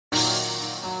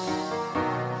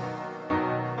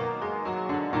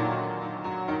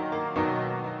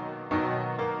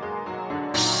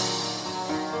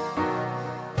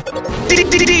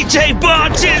DJ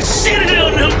Barton, shit it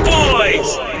on them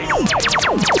boys.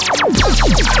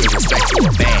 Respect to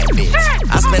a bad bitch.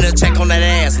 I spent a check on that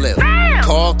ass lift.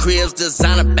 Car, cribs,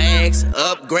 designer bags,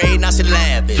 upgrade, now she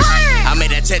lavish. I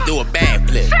made that check do a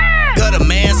backflip.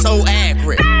 Guttaman so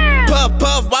accurate. Puff,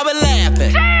 puff, why we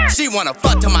laughing? She wanna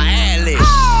fuck to my ad-libs.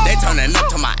 They turning up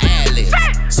to my ad-libs.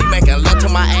 She making love to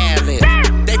my ad-libs.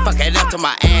 They fucking up to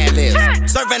my ad-libs.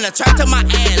 Serving the trap to my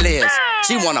ad-libs.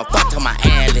 She wanna fuck to my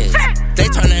ad-libs. They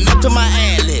turning up to my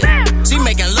ad-libs. She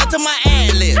making love to my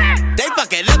ad-libs. They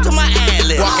fucking up to my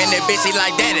ad-libs. Walking that bitch, she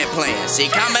like daddy playing.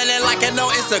 She commenting like it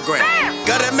on Instagram.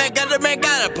 Guttaman, got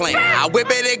a plan. I whip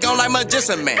it gone like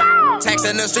magician man.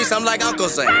 Taxing the streets, I'm like Uncle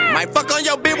Sam. Might fuck on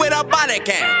your bitch with a body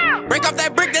cam. Break off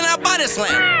that brick, then I body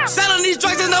slam. Selling these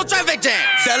drugs, there's no traffic jam.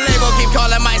 The label keep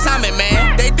calling my Simon,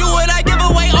 man. They do it, I give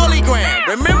away only grand.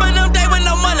 Remember them day with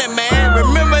no money, man.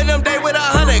 Remember them day with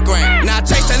 100 grand. Now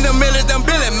chasing them millions, them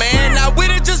billion, man. Now with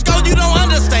it just go, you don't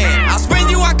understand. I spin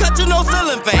you, I cut you, no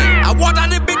ceiling fan. I walked out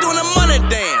this bitch doing the money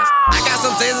dance. I got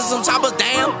some scissors, some choppers,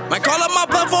 damn. Might call up my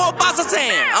blood for a box of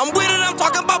tan. I'm with it, I'm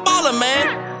talking about ballin',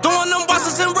 man. Throwing them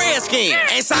Washington Redskins.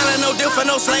 Ain't signing no deal for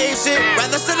no slave shit.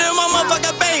 Rather sit in my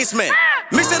motherfucking basement.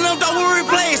 Mixing them dope with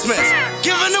replacements.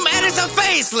 Giving them addicts a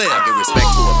facelift. I give respect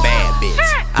to a bad bitch.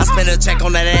 I spent a check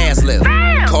on that ass lift.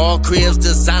 Car, cribs,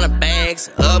 designer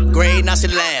bags, upgrade, now she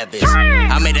lavish.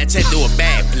 I made that check do a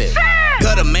backflip.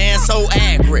 Guttaman so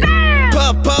accurate.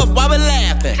 Puff, puff, why we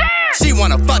laughing? She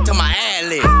wanna fuck to my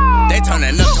ad-libs. They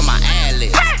turning up to my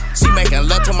ad-libs. She making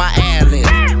love to my ad-libs.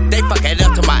 They fucking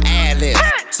up to my ad-libs.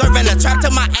 Serving the trap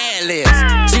to my ad-libs.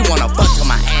 She wanna fuck to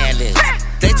my ad-libs.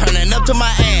 They turning up to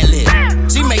my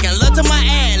ad-libs. She making love to my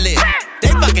ad-libs. They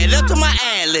fucking up to my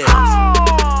ad-libs.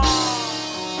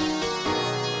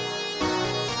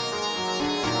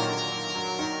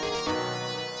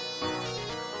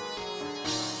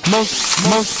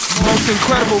 Most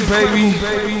incredible,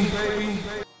 baby.